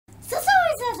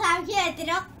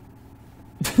hétero.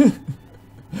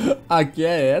 Aqui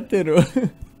é hétero?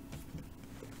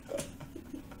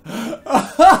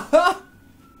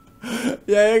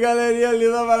 E aí, galerinha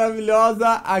linda, maravilhosa,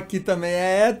 aqui também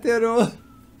é hétero.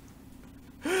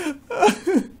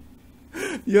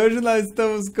 E hoje nós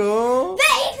estamos com...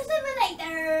 Veículo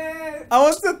Simulator!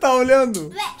 Aonde você tá olhando?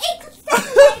 Veículo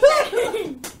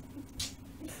Simulator!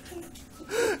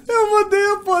 Eu mudei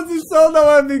a posição da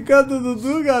webcam do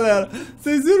Dudu, galera.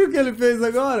 Vocês viram o que ele fez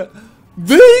agora?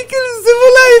 Veículo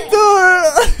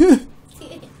Simulator!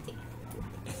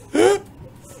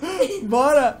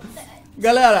 Bora!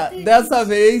 Galera, dessa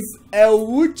vez é o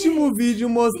último vídeo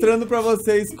mostrando pra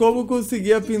vocês como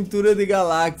conseguir a pintura de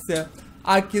Galáxia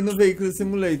aqui no Veículo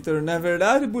Simulator. Não é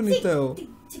verdade, bonitão?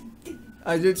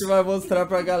 A gente vai mostrar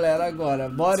pra galera agora.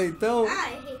 Bora então?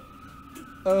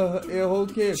 Errou o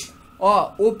quê?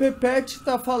 Ó, o Pepete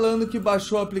tá falando que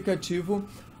baixou o aplicativo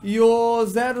e o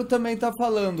Zero também tá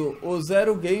falando. O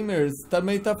Zero Gamers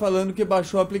também tá falando que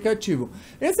baixou o aplicativo.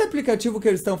 Esse aplicativo que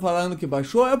eles estão falando que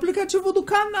baixou é o aplicativo do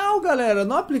canal, galera.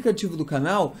 No aplicativo do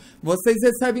canal, vocês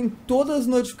recebem todas as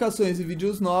notificações de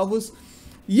vídeos novos.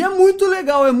 E é muito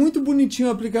legal, é muito bonitinho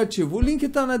o aplicativo. O link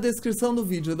tá na descrição do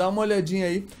vídeo, dá uma olhadinha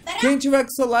aí. Quem tiver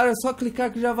com celular é só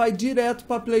clicar que já vai direto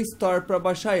pra Play Store pra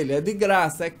baixar ele. É de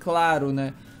graça, é claro,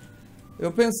 né?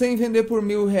 Eu pensei em vender por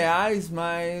R$1.000,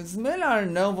 mas melhor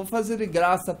não, vou fazer de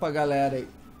graça pra galera aí.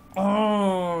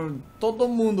 Todo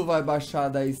mundo vai baixar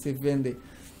daí se vender.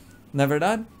 Não é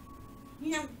verdade?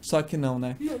 Não. Só que não,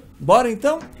 né? Não. Bora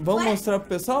então? Vamos Bora. mostrar pro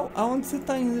pessoal? Aonde você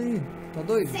tá indo aí? Tá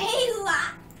doido? Sei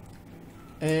lá.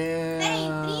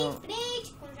 Peraí,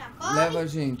 print com Jacob. Leva a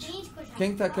gente. Print com Jacob.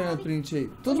 Quem tá querendo print aí?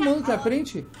 Todo mundo quer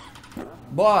print?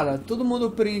 Bora, todo mundo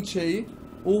print aí.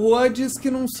 O Juan diz que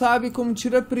não sabe como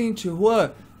tira print. Juan,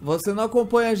 você não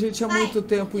acompanha a gente há muito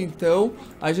tempo, então.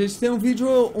 A gente tem um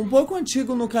vídeo um pouco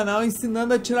antigo no canal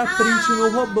ensinando a tirar print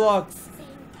no Roblox.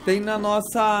 Tem na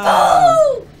nossa...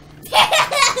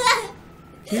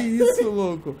 Que isso,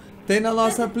 louco? Tem na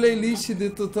nossa playlist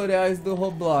de tutoriais do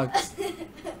Roblox.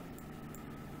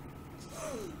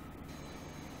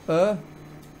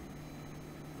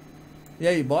 E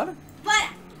aí, bora? Bora.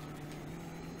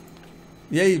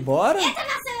 E aí, bora? Entra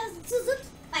na Suzuki.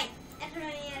 Vai. Entra na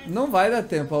minha. Não vai dar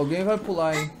tempo, alguém vai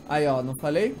pular, hein? Aí, ó, não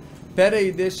falei? Pera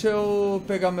aí, deixa eu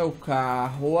pegar meu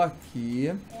carro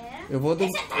aqui. Eu vou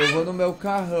no meu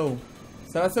carrão.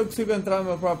 Será que eu consigo entrar no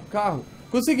meu próprio carro?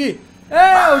 Consegui!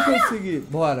 Eu consegui!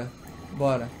 Bora,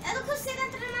 bora. Eu não consigo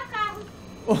entrar no meu carro.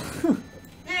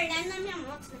 Na verdade, na minha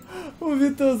moto, né? O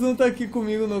Vitozum tá aqui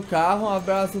comigo no carro. Um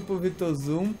abraço pro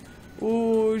Vitozum.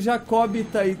 O Jacob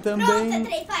tá aí também. Pronto,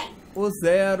 entrei, pai. O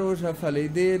Zero, já falei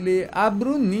dele. A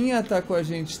Bruninha tá com a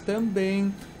gente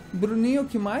também. Bruninha, o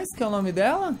que mais que é o nome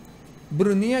dela?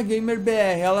 Bruninha Gamer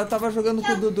BR. Ela tava jogando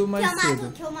com o Dudu mais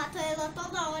cedo. Que eu mato ela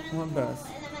toda hora. Um abraço.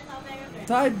 Elemental Barrier.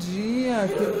 Tadinha,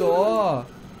 que dó.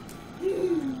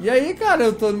 E aí, cara,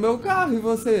 eu tô no meu carro e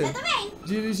você? Eu também.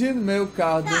 Dirigindo meu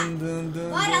carro. Tá.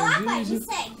 Bora lá, pai, me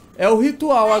segue. É o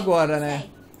ritual Vai, agora, me né?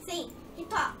 segue. Sim,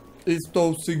 ritual.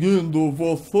 Estou seguindo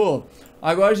você.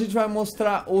 Agora a gente vai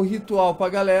mostrar o ritual pra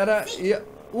galera. Sim. E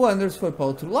o Anderson foi pra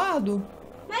outro lado.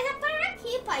 Mas é por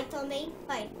aqui, pai, também,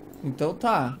 pai. Então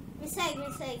tá. Me segue,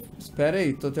 me segue. Espera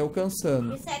aí, tô te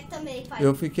alcançando. Me segue também, pai.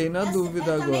 Eu fiquei na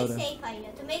dúvida eu agora. Eu também sei, pai.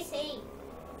 Eu também sei.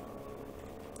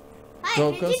 Pai, Tô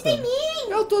acredita em alcançando.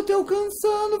 mim. Eu tô te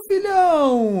alcançando,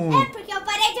 filhão. É, porque eu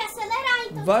parei de acelerar,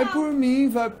 então Vai tchau. por mim,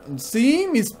 vai. Sim,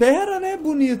 me espera, né,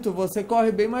 bonito? Você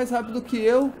corre bem mais rápido que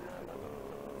eu.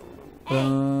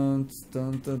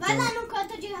 Vai lá no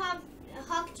canto de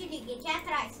Rocket League, aqui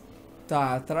atrás.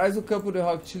 Tá, atrás do campo de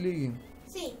Rocket League.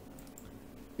 Sim.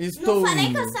 Estou Não falei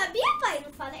indo. que eu sabia, pai?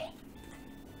 Não falei?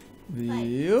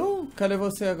 Viu? Cadê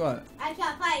você agora? Aqui,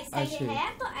 ó, pai. Segue Achei.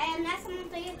 reto. É nessa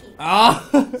montanha aqui. Ah!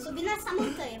 Subir nessa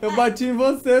montanha, Eu pai. bati em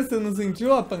você, você não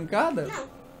sentiu a pancada? Não.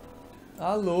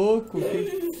 Ah, louco,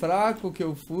 que fraco que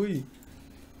eu fui.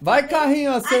 Vai,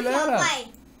 carrinho, acelera. Aqui, ó, pai.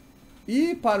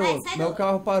 Ih, parou. Vai, sai Meu do-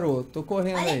 carro parou. Tô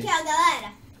correndo Olha aí. aqui, ó,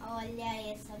 galera.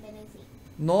 Olha essa belezinha.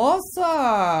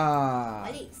 Nossa!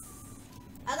 Olha isso.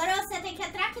 Agora você tem que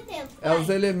entrar aqui dentro. É pai. os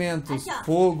elementos. Aqui, ó.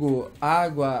 Fogo,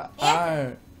 água, Entra.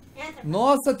 ar. Entra.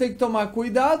 Nossa, tem que tomar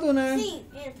cuidado, né? Sim,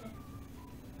 entra.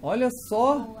 Olha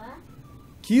só. Boa.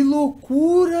 Que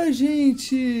loucura,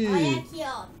 gente. Olha aqui,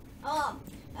 ó. Ó,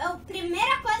 é a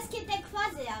primeira coisa que tem que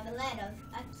fazer, ó, galera.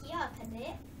 Aqui, ó, cadê?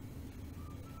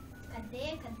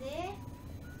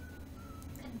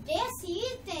 Cadê esse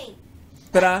item?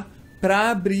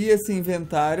 Pra abrir esse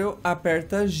inventário,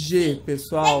 aperta G, Sim.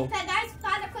 pessoal. Tem que pegar a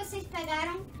espada que vocês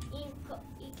pegaram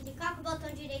e clicar com o botão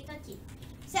direito aqui.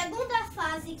 Você Segunda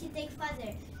fase que tem que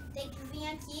fazer. Tem que vir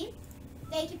aqui.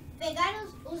 Tem que pegar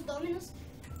os dominos.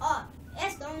 Ó,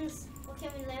 esse dominos, porque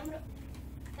eu me lembro.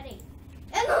 Peraí.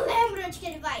 Eu não lembro onde que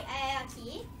ele vai. É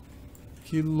aqui.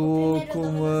 Que louco,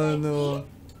 mano. É aqui.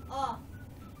 Ó,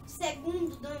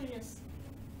 segundo dominus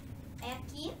é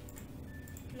aqui.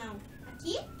 Não,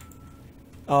 aqui.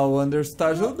 Ó, o Anderson tá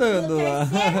ajudando lá. O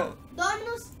terceiro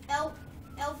dominus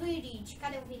é o viride.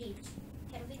 Cadê o viride?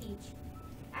 Quero o viride.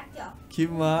 Aqui, ó. Que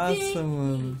massa,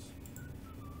 mano.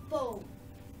 Pô.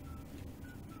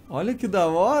 Olha que da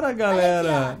hora,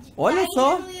 galera. Aqui, Olha aí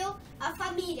só. Reuniu a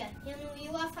família.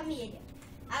 Reuniu a família.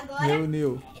 Agora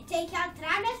Reuniu. tem que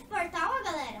entrar nesse portal, ó,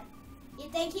 galera. E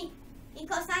tem que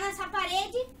encostar nessa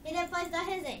parede e depois dar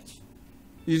reset.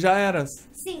 E já era.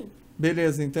 Sim.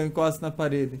 Beleza, então encosta na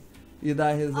parede e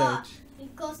dá reset. Ó,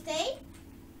 encostei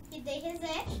e dei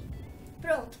reset.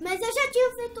 Pronto. Mas eu já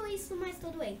tinha feito isso, mas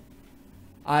tudo bem.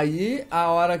 Aí, a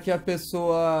hora que a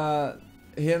pessoa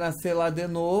renascer lá de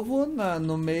novo,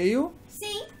 no meio,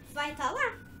 Sim, vai estar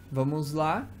lá. vamos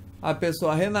lá. A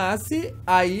pessoa renasce,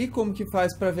 aí como que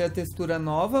faz pra ver a textura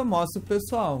nova? Mostra o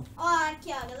pessoal. Ó,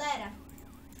 aqui, ó, galera.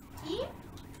 Aqui.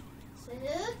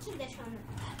 Deixa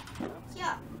eu... Aqui,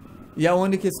 ó. E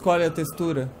aonde que escolhe a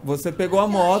textura? Você pegou a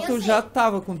Aqui, ó, moto, eu já sei.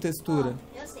 tava com textura.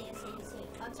 Ó, eu sei.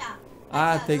 Aqui, ó.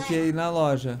 Ah, Aqui, ó, tem que galera. ir na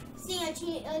loja. Sim, eu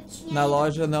tinha Na ido.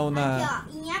 loja não, na...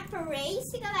 Aqui, ó, em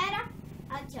Appraise, galera.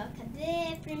 Aqui, ó,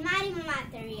 cadê? Primary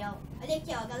Material. Olha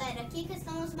aqui, ó, galera. Aqui que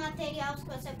estão os materiais que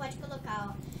você pode colocar,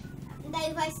 ó.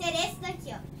 Daí vai ser esse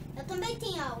daqui, ó. Eu também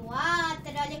tenho a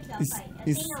Water, olha aqui, ó, pai.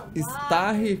 Eu tenho a Water.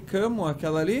 Starricamo,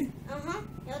 aquela ali? Aham.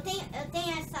 Eu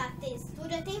tenho essa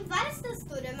textura, eu tenho várias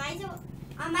texturas, mas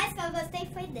a mais que eu gostei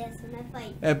foi dessa, né,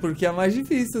 pai? É porque é mais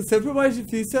difícil. Sempre o mais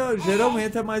difícil,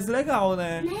 geralmente, é mais legal,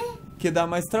 né? Que dá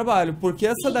mais trabalho. Porque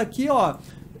essa daqui, ó,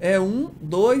 é 1,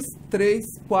 2, 3,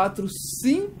 4,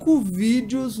 5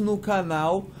 vídeos no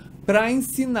canal pra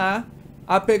ensinar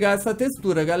a pegar essa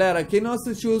textura. Galera, quem não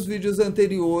assistiu os vídeos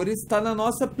anteriores, tá na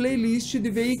nossa playlist de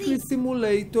Vehicle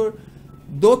Simulator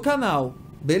do canal.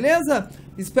 Beleza?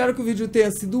 Espero que o vídeo tenha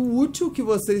sido útil, que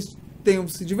vocês tenham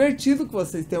se divertido, que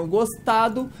vocês tenham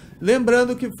gostado.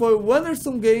 Lembrando que foi o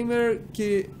Anderson Gamer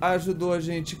que ajudou a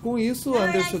gente com isso. Na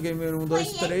Anderson verdade, Gamer 1, foi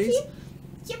 2, 3. ele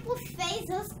que, tipo, fez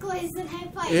as coisas, né,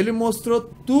 pai? Ele mostrou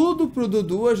tudo pro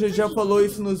Dudu. A gente já falou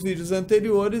isso nos vídeos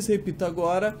anteriores. Repito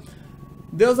agora.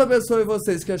 Deus abençoe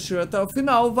vocês que assistiram até o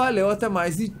final. Valeu, até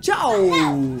mais e tchau!